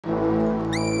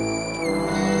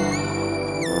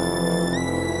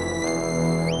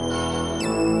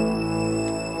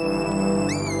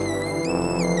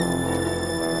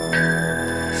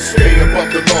Stay above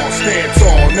the law, stand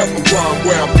tall, never run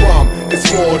where I'm from. It's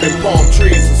more than palm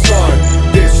trees and sun.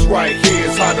 This right here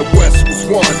is how the West was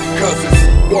won, cause it's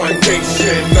one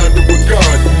nation under a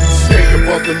gun. Stay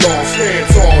above the law, stand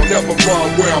tall, never run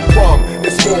where I'm from.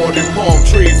 It's more than palm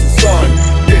trees and sun.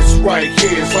 This right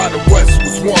here is how the West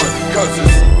was won, cause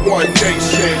it's one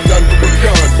nation under a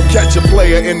gun. Catch a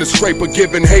player in the scraper,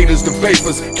 giving haters the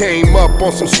vapors. Came up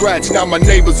on some scratch, now my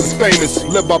neighbors is famous.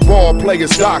 Live by ball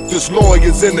players, doctors,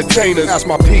 lawyers, entertainers. Ask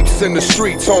my peeps in the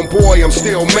streets, homeboy, I'm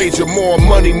still major. More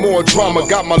money, more drama,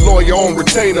 got my lawyer on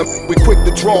retainer. We quick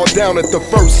to draw down at the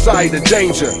first sight of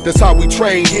danger. That's how we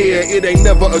train here, it ain't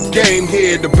never a game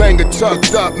here. The banger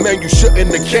tucked up, man, you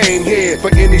shouldn't have came here.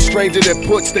 For any stranger that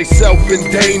puts they self in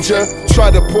danger,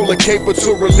 try to pull a caper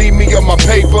to relieve me of my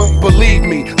paper. Believe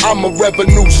me, I'm a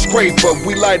revenue scraper.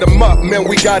 We light them up, man,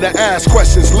 we gotta ask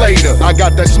questions later. I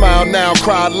got that smile now,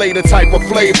 cry later type of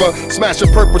flavor. Smash a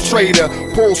perpetrator,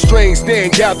 pull strings, then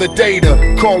gather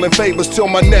data. Calling favors till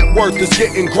my net worth is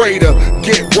getting greater.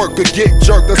 Get work or get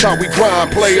jerked, that's how we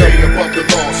grind, player. Stay above the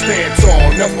law, stand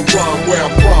tall, never run where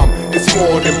I'm from. It's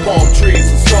more than palm trees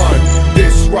and sun.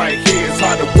 This right here is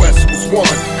how the West was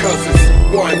won, cause it's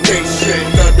one nation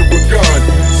under a gun.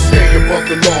 Stay above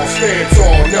the law, stand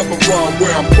tall, never run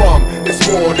where I'm from. It's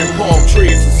more than palm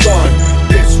trees and sun.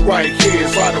 This right here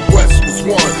is how the West was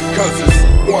won, cause it's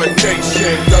one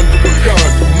nation under a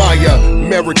gun. My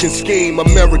American scheme,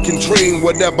 American dream.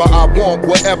 Whatever I want,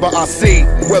 whatever I see.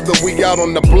 Whether we out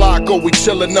on the block or we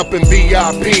chillin' up in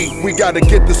VIP, we gotta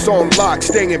get this on lock,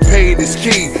 staying paid is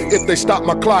key. If they stop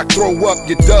my clock, throw up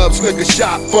your dubs, nigga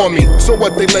shot for me. So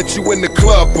what, they let you in the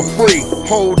club for free?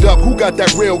 Hold up, who got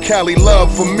that real Cali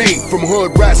love for me? From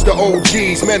hood rats to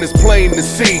OGs, man, it's plain to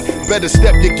see. Better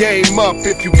step your game up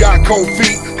if you got cold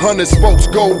feet. Hunters, folks,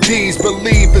 gold D's,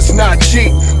 believe it's not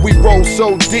cheap. We roll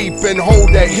so deep and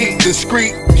hold that heat discreet.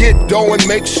 Get dough and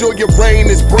make sure your reign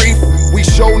is brief. We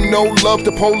show no love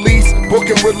to police, book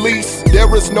and release. There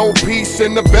is no peace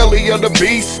in the belly of the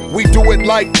beast. We do it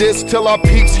like this till our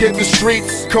peeps hit the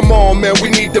streets. Come on, man, we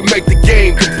need to make the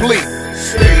game complete.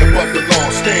 Stay above the law,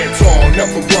 stand tall,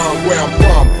 never run where I'm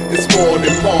from. It's more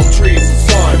than palm trees and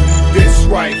sun. This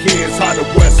right here is how the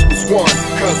West was won,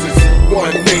 cause it's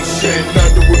one nation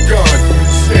under a gun.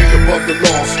 Stay above the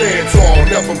law, stand tall,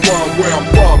 never run where I'm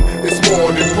from. It's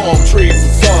more than palm trees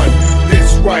and sun.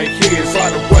 This right here is how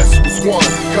the